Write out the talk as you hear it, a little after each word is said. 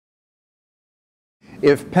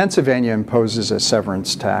If Pennsylvania imposes a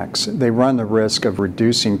severance tax, they run the risk of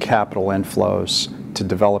reducing capital inflows to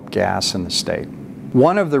develop gas in the state.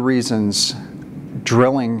 One of the reasons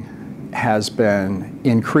drilling has been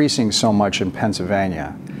increasing so much in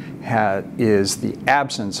Pennsylvania is the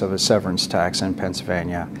absence of a severance tax in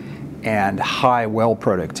Pennsylvania and high well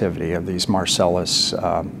productivity of these Marcellus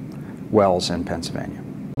wells in Pennsylvania.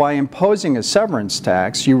 By imposing a severance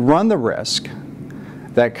tax, you run the risk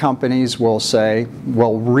that companies will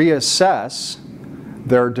reassess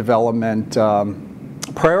their development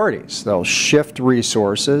priorities. They'll shift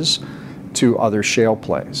resources to other shale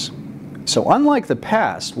plays. So unlike the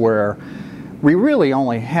past, where we really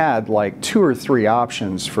only had like 2 or 3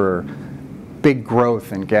 options for big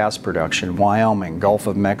growth in gas production, Wyoming, Gulf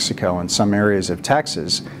of Mexico, and some areas of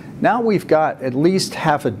Texas, now we've got at least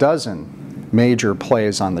half a dozen major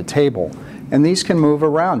plays on the table, and these can move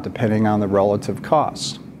around depending on the relative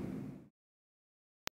costs.